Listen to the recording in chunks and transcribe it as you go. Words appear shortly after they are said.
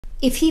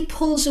if he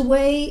pulls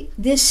away,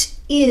 this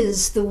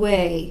is the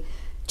way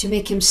to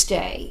make him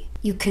stay.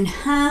 You can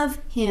have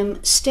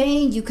him stay.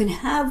 You can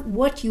have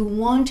what you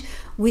want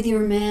with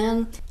your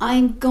man.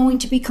 I'm going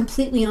to be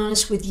completely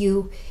honest with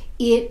you.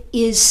 It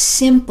is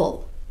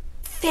simple,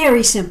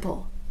 very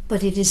simple,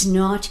 but it is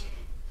not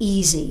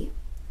easy.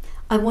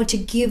 I want to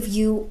give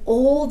you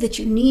all that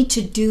you need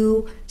to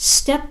do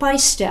step by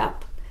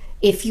step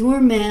if your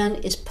man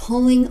is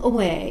pulling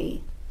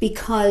away,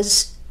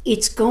 because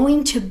it's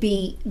going to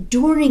be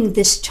during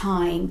this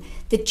time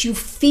that you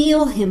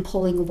feel him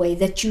pulling away,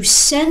 that you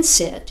sense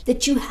it,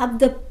 that you have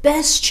the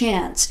best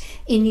chance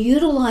in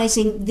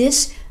utilizing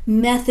this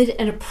method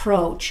and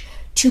approach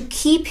to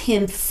keep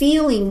him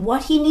feeling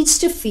what he needs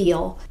to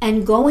feel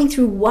and going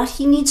through what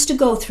he needs to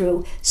go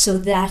through so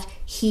that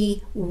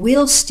he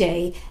will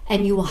stay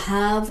and you will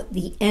have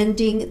the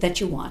ending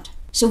that you want.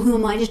 So who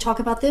am I to talk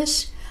about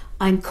this?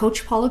 I'm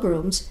Coach Paula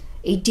Grooms,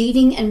 a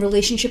dating and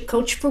relationship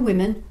coach for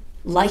women,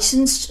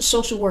 licensed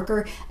social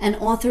worker, and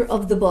author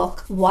of the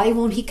book, Why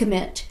Won't He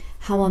Commit?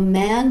 How a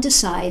Man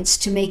Decides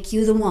to Make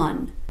You the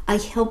One. I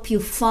help you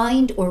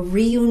find or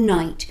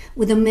reunite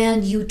with a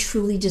man you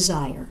truly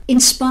desire.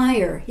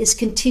 Inspire his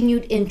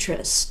continued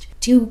interest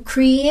to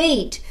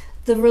create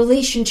the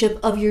relationship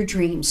of your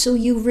dreams so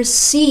you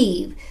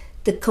receive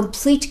the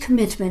complete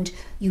commitment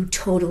you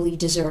totally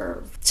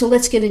deserve. So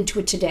let's get into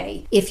it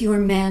today. If your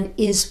man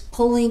is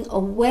pulling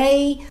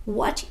away,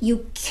 what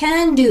you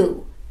can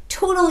do,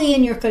 totally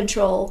in your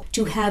control,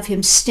 to have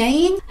him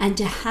staying and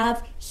to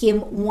have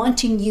him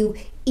wanting you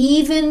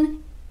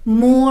even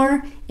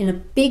more in a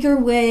bigger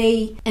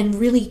way and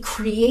really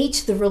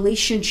create the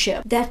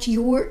relationship that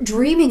you're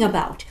dreaming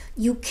about.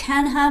 You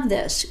can have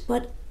this,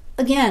 but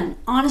again,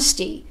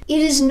 honesty. It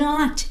is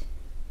not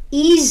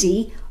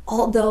easy,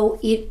 although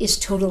it is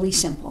totally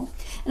simple.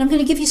 And I'm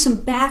going to give you some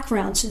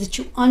background so that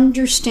you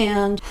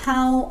understand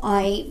how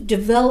I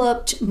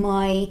developed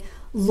my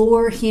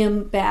lure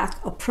him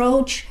back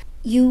approach.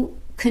 You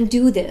can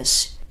do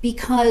this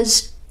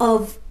because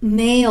of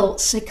male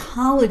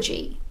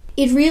psychology.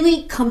 It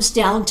really comes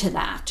down to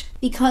that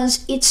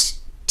because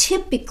it's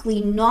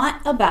typically not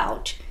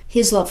about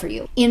his love for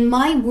you. In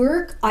my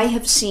work, I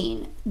have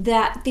seen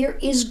that there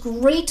is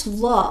great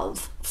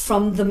love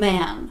from the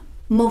man,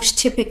 most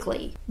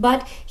typically,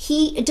 but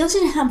he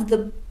doesn't have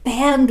the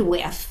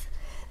bandwidth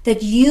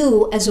that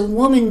you as a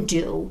woman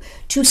do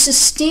to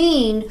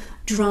sustain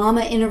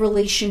drama in a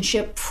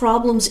relationship,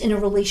 problems in a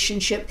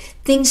relationship,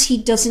 things he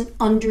doesn't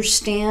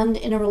understand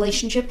in a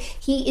relationship.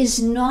 He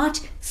is not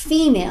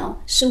female,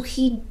 so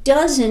he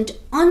doesn't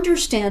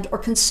understand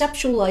or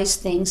conceptualize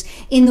things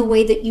in the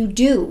way that you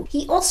do.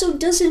 He also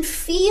doesn't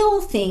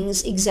feel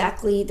things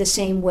exactly the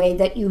same way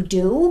that you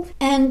do.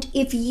 And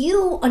if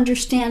you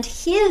understand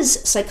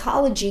his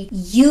psychology,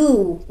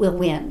 you will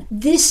win.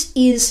 This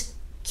is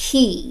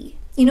key.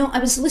 You know, I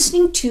was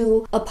listening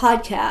to a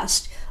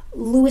podcast.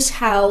 Lewis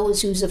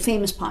Howes, who's a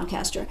famous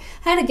podcaster,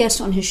 had a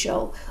guest on his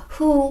show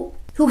who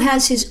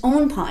has his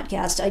own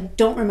podcast. I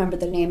don't remember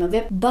the name of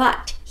it,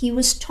 but he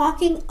was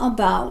talking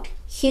about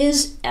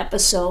his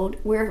episode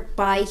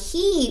whereby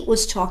he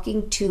was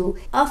talking to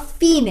a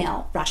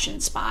female Russian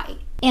spy.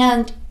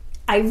 And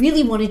I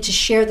really wanted to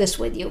share this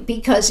with you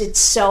because it's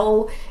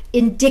so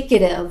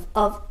indicative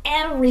of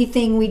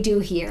everything we do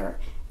here.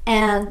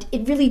 And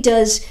it really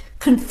does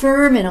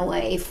confirm in a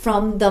way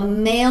from the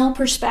male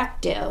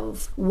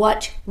perspective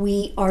what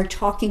we are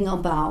talking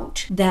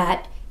about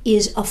that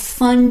is a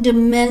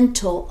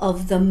fundamental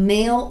of the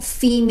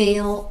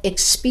male-female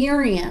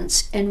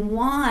experience and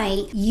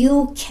why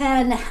you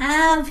can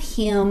have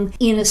him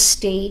in a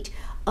state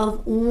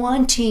of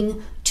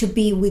wanting to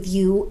be with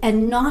you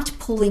and not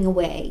pulling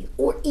away.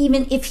 Or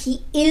even if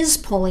he is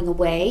pulling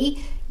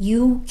away,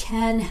 you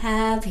can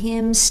have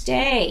him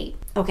stay.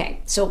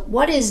 Okay, so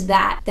what is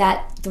that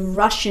the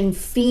Russian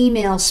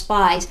female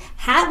spies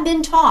have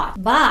been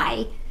taught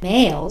by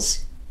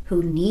males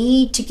who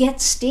need to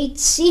get state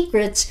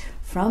secrets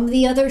from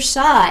the other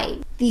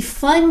side? The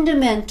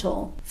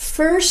fundamental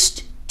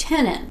first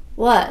tenet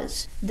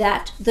was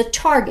that the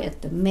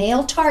target, the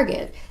male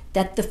target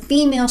that the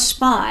female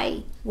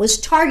spy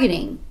was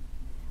targeting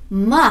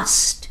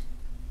must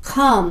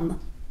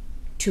come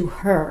to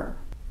her.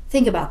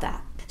 Think about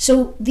that.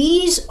 So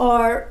these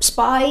are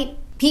spy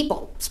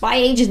people, spy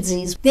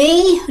agencies.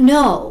 They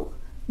know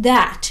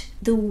that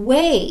the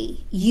way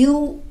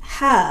you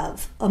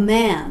have a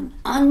man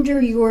under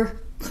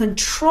your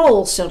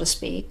control, so to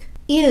speak,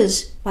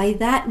 is by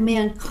that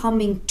man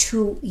coming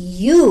to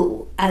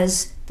you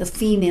as the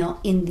female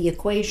in the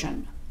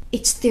equation.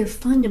 It's their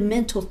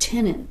fundamental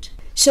tenet.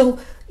 So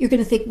you're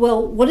going to think,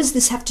 well, what does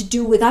this have to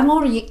do with, I'm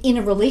already in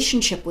a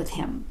relationship with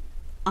him.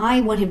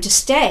 I want him to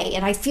stay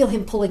and I feel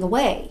him pulling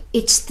away.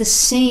 It's the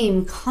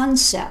same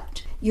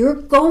concept. You're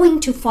going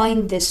to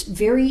find this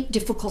very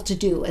difficult to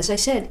do. As I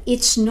said,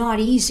 it's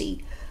not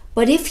easy.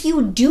 But if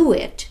you do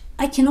it,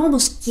 I can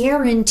almost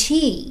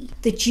guarantee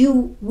that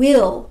you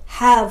will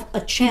have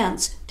a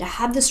chance to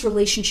have this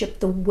relationship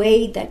the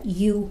way that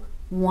you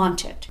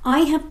want it.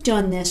 I have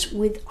done this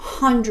with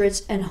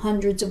hundreds and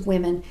hundreds of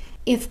women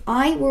If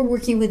I were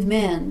working with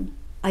men,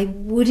 I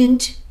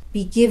wouldn't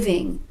be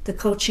giving the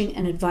coaching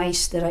and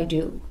advice that I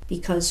do,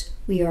 because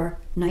we are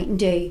night and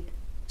day,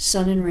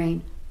 sun and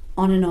rain,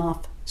 on and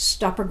off,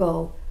 stop or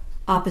go,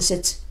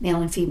 opposites,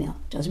 male and female.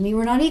 Doesn't mean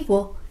we're not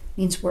equal,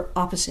 it means we're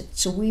opposite.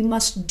 So we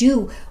must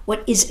do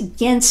what is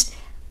against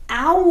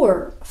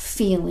our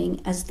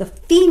feeling as the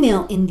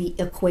female in the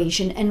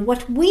equation and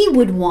what we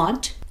would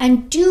want,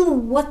 and do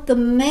what the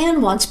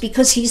man wants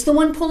because he's the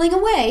one pulling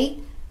away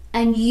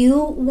and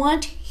you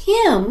want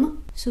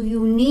him. So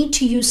you need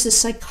to use the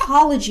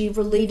psychology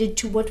related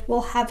to what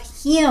will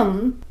have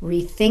him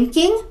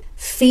rethinking,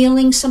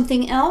 feeling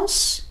something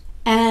else,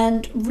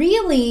 and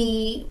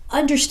really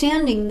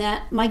understanding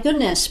that, my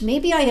goodness,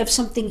 maybe I have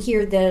something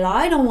here that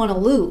I don't want to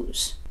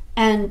lose.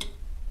 And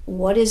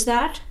what is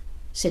that?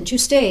 Since you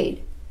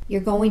stayed,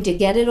 you're going to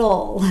get it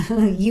all.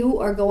 You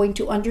are going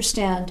to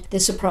understand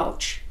this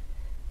approach.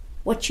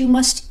 What you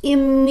must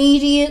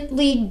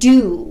immediately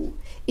do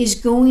is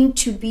going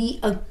to be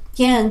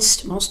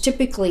against, most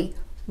typically,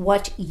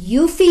 what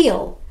you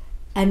feel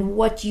and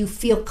what you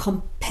feel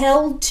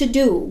compelled to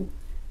do,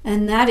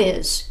 and that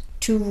is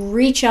to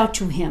reach out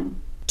to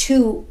him,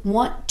 to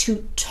want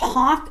to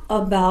talk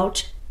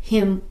about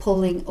him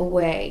pulling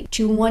away,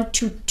 to want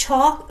to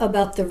talk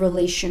about the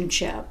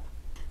relationship,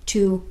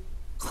 to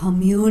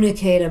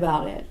communicate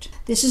about it.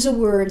 This is a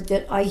word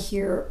that I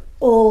hear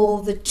all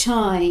the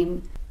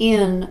time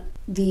in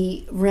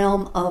the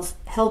realm of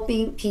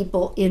helping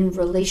people in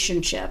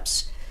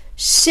relationships.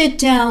 Sit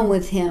down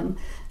with him,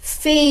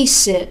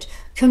 face it,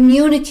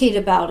 communicate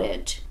about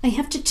it. I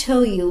have to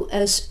tell you,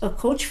 as a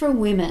coach for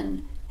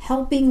women,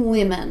 helping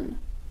women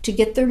to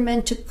get their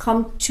men to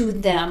come to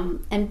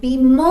them and be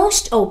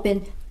most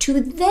open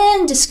to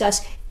then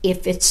discuss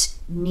if it's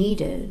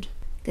needed,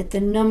 that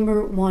the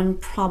number one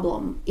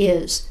problem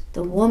is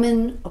the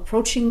woman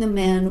approaching the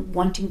man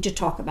wanting to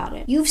talk about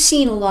it. You've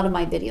seen a lot of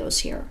my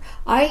videos here.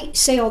 I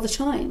say all the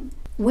time,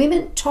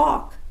 women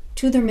talk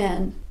to their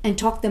men and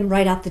talk them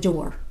right out the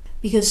door,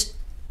 because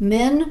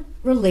men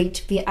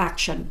relate via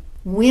action.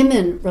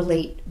 Women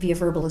relate via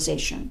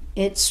verbalization.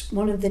 It's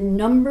one of the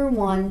number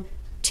one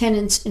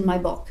tenets in my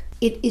book.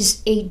 It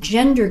is a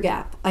gender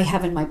gap I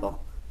have in my book.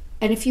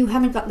 And if you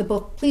haven't gotten the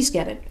book, please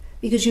get it,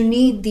 because you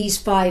need these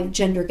 5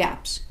 gender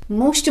gaps.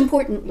 Most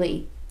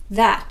importantly,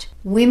 that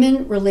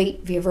women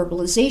relate via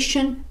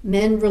verbalization,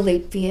 men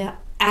relate via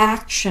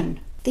action.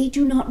 They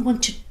do not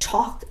want to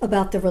talk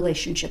about the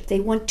relationship. They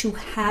want to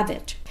have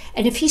it.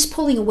 And if he's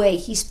pulling away,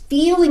 he's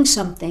feeling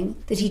something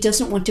that he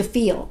doesn't want to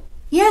feel.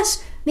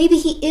 Yes, maybe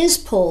he is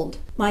pulled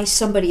by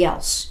somebody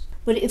else.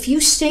 But if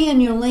you stay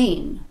in your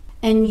lane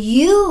and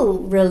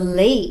you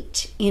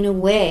relate in a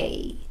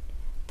way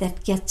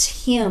that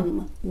gets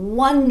him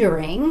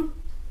wondering,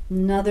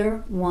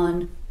 another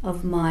one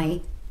of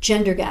my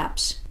gender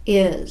gaps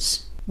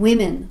is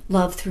women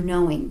love through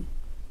knowing,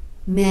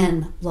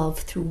 men love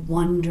through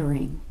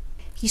wondering.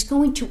 He's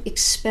going to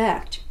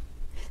expect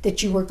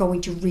that you are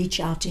going to reach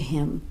out to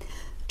him,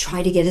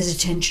 try to get his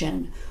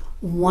attention,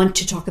 want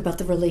to talk about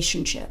the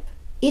relationship.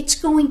 It's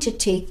going to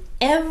take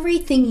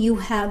everything you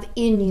have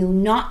in you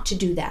not to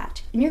do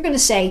that. And you're going to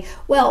say,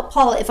 well,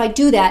 Paula, if I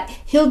do that,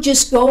 he'll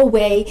just go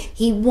away.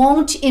 He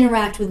won't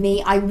interact with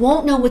me. I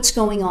won't know what's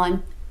going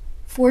on.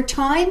 For a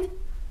time,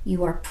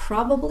 you are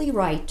probably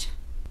right.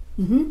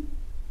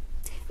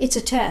 It's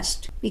a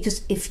test,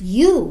 because if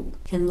you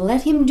can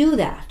let him do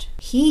that,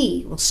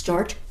 he will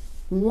start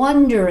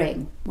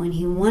wondering. When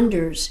he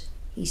wonders,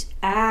 he's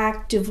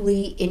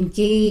actively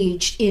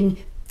engaged in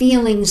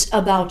feelings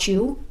about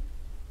you,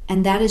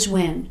 and that is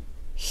when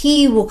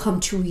he will come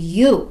to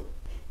you.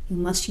 You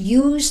must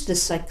use the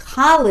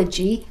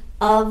psychology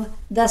of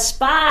the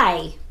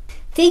spy.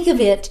 Think of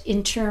it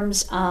in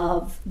terms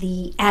of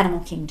the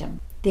animal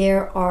kingdom.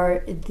 There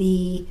are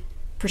the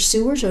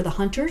pursuers or the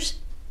hunters,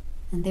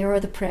 and there are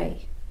the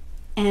prey.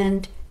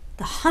 And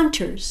the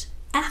hunters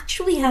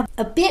actually have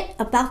a bit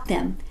about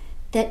them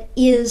that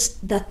is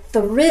the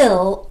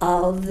thrill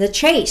of the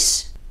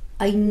chase.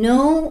 I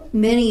know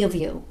many of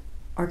you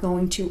are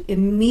going to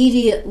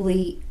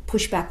immediately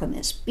push back on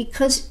this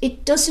because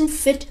it doesn't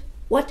fit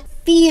what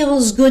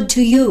feels good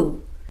to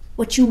you,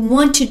 what you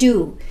want to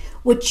do,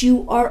 what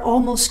you are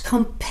almost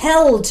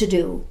compelled to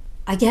do.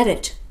 I get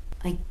it.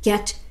 I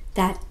get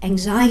that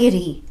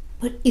anxiety.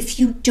 But if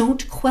you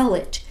don't quell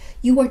it,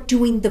 you are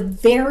doing the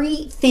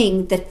very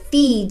thing that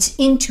feeds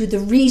into the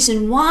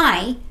reason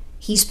why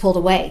he's pulled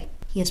away.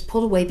 He has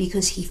pulled away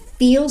because he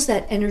feels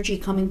that energy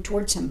coming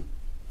towards him.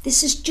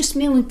 This is just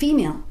male and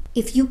female.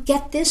 If you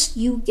get this,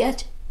 you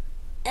get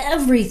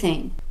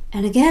everything.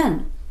 And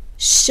again,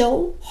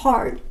 so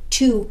hard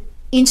to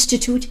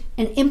institute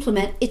and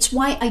implement. It's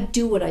why I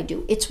do what I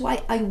do. It's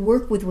why I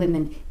work with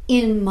women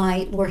in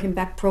my Lure Him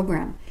Back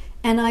program.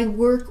 And I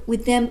work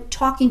with them,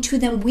 talking to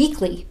them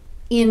weekly.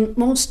 In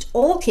most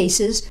all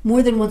cases,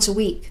 more than once a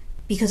week,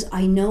 because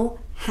I know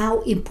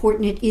how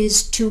important it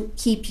is to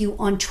keep you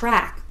on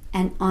track.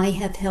 And I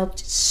have helped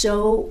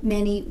so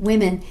many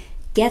women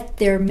get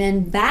their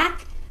men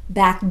back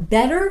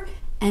better,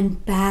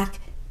 and back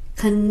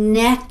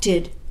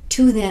connected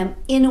to them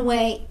in a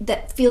way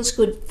that feels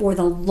good for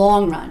the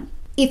long run.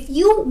 If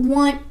you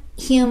want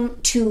him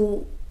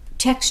to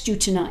text you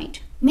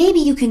tonight, maybe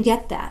you can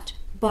get that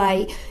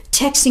by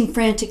texting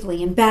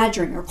frantically and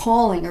badgering or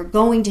calling or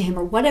going to him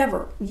or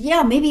whatever.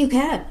 Yeah, maybe you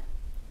can.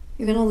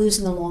 You're going to lose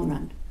in the long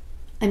run.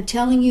 I'm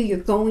telling you, you're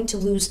going to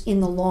lose in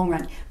the long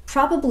run.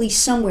 Probably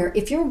somewhere,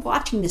 if you're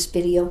watching this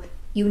video,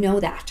 you know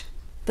that.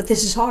 But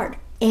this is hard.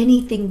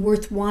 Anything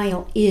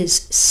worthwhile is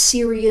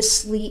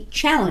seriously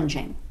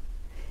challenging.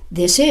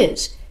 This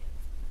is.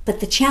 But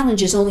the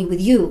challenge is only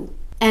with you.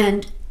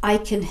 And I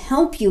can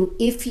help you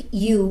if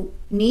you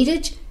need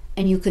it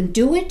and you can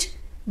do it.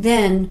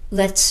 Then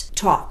let's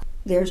talk.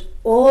 There's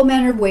all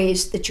manner of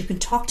ways that you can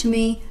talk to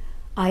me.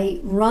 I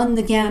run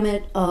the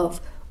gamut of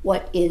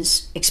what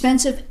is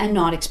expensive and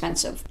not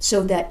expensive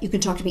so that you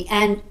can talk to me.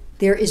 And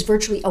there is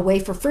virtually a way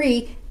for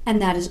free,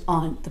 and that is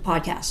on the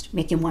podcast,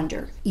 Make Him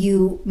Wonder.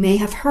 You may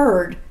have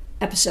heard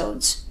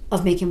episodes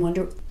of Make Him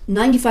Wonder.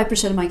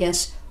 95% of my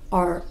guests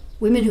are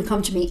women who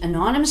come to me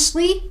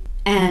anonymously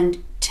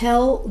and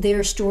tell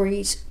their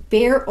stories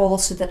bare all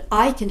so that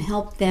I can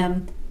help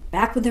them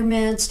back with their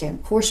man, stay on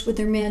course with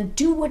their man,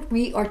 do what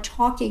we are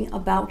talking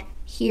about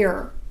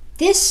here.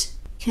 This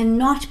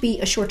cannot be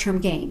a short-term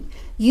game.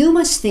 You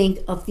must think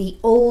of the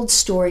old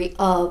story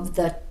of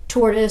the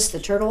tortoise, the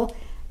turtle,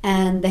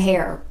 and the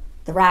hare,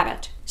 the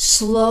rabbit.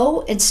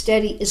 Slow and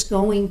steady is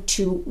going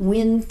to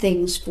win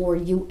things for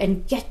you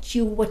and get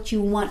you what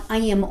you want. I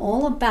am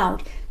all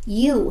about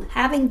you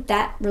having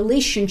that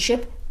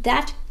relationship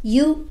that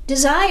you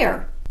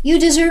desire. You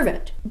deserve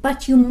it,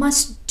 but you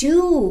must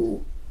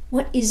do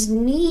what is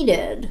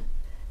needed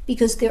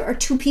because there are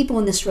two people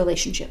in this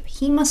relationship.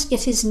 He must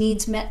get his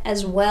needs met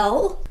as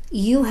well.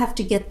 You have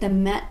to get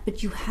them met,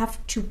 but you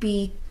have to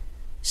be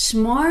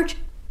smart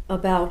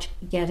about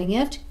getting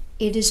it.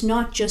 It is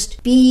not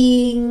just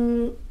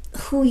being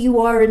who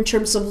you are in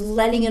terms of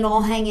letting it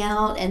all hang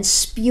out and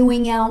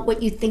spewing out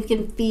what you think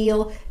and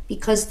feel,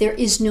 because there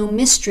is no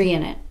mystery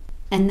in it.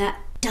 And that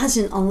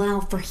doesn't allow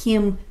for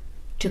him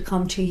to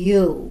come to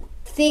you.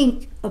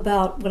 Think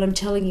about what I'm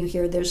telling you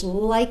here. There's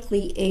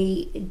likely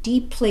a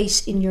deep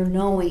place in your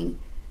knowing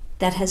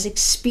that has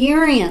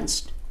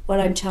experienced what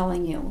I'm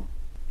telling you.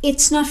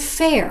 It's not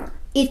fair.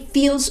 It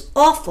feels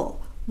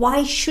awful.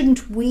 Why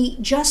shouldn't we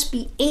just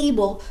be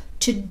able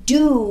to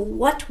do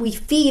what we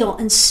feel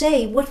and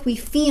say what we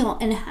feel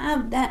and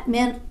have that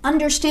man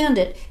understand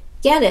it,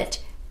 get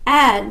it,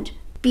 and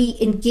be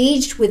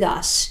engaged with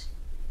us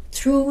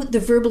through the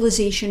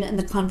verbalization and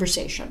the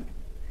conversation?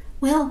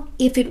 Well,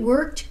 if it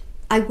worked,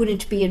 I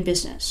wouldn't be in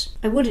business.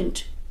 I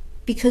wouldn't,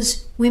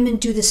 because women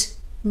do this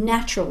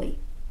naturally.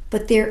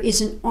 But there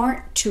is an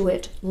art to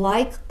it,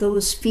 like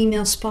those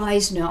female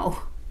spies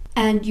know.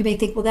 And you may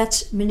think, well,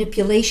 that's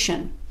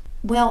manipulation.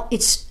 Well,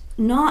 it's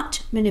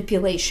not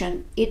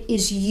manipulation. It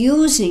is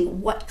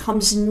using what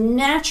comes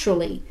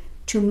naturally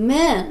to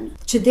men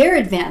to their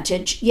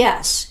advantage.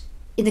 Yes,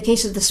 in the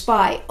case of the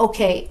spy,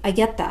 okay, I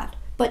get that.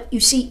 But you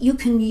see, you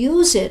can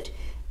use it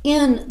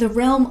in the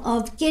realm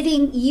of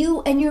getting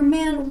you and your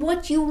man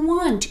what you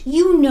want.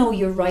 You know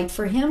you're right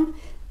for him.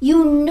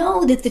 You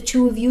know that the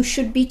two of you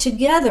should be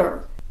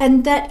together.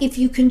 And that if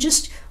you can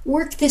just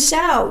work this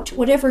out,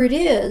 whatever it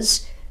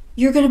is,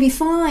 you're going to be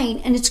fine.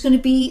 And it's going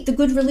to be the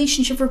good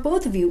relationship for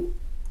both of you.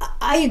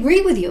 I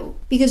agree with you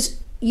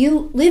because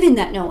you live in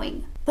that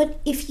knowing.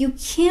 But if you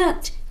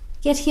can't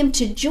get him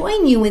to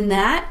join you in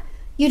that,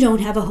 you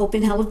don't have a hope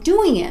in hell of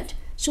doing it.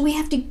 So we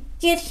have to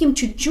get him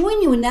to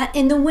join you in that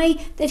in the way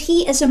that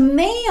he as a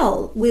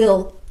male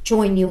will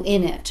join you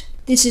in it.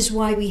 This is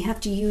why we have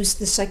to use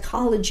the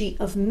psychology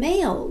of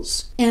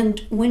males.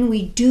 And when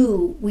we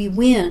do, we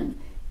win.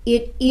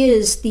 It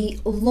is the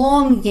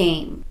long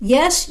game.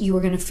 Yes, you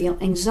are going to feel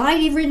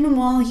anxiety-ridden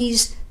while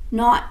he's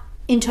not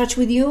in touch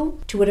with you,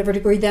 to whatever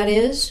degree that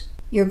is.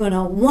 You're going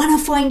to want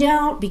to find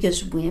out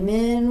because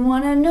women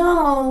want to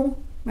know,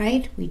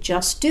 right? We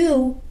just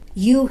do.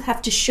 You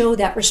have to show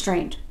that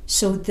restraint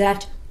so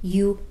that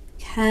you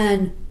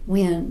can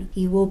win.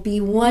 He will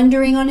be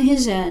wondering on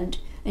his end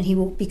and he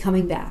will be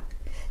coming back.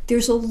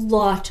 There's a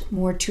lot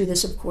more to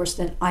this, of course,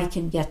 than I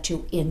can get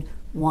to in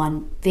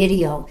one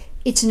video.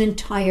 It's an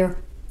entire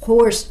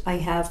course I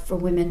have for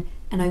women,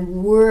 and I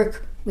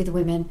work with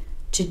women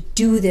to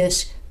do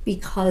this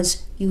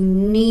because you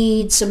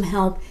need some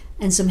help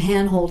and some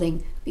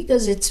hand-holding,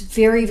 because it's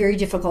very, very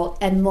difficult,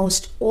 and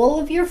most all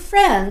of your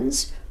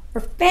friends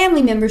or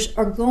family members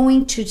are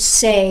going to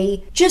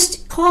say,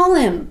 just call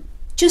him,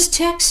 just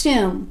text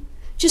him,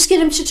 just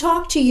get him to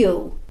talk to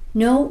you.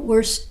 No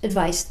worse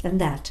advice than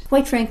that.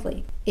 Quite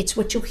frankly, it's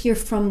what you'll hear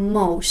from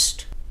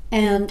most,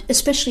 and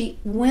especially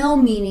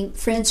well-meaning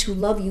friends who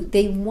love you.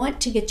 They want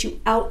to get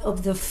you out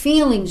of the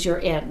feelings you're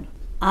in.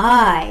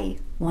 I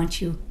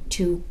want you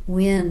to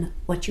win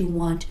what you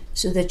want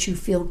so that you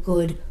feel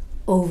good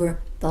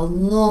over the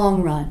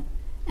long run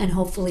and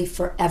hopefully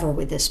forever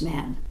with this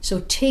man.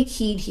 So take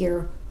heed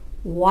here.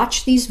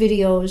 Watch these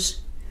videos.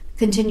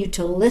 Continue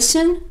to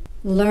listen,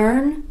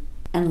 learn,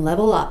 and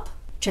level up.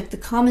 Check the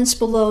comments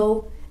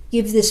below.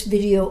 Give this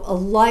video a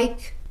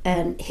like.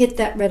 and hit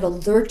that red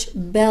alert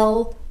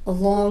bell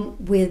along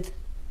with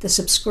the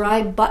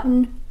subscribe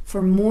button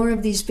for more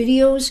of these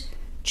videos.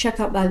 Check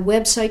out my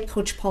website,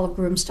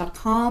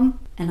 coachpaulagrooms.com,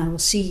 and I will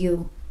see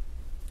you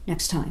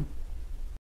next time.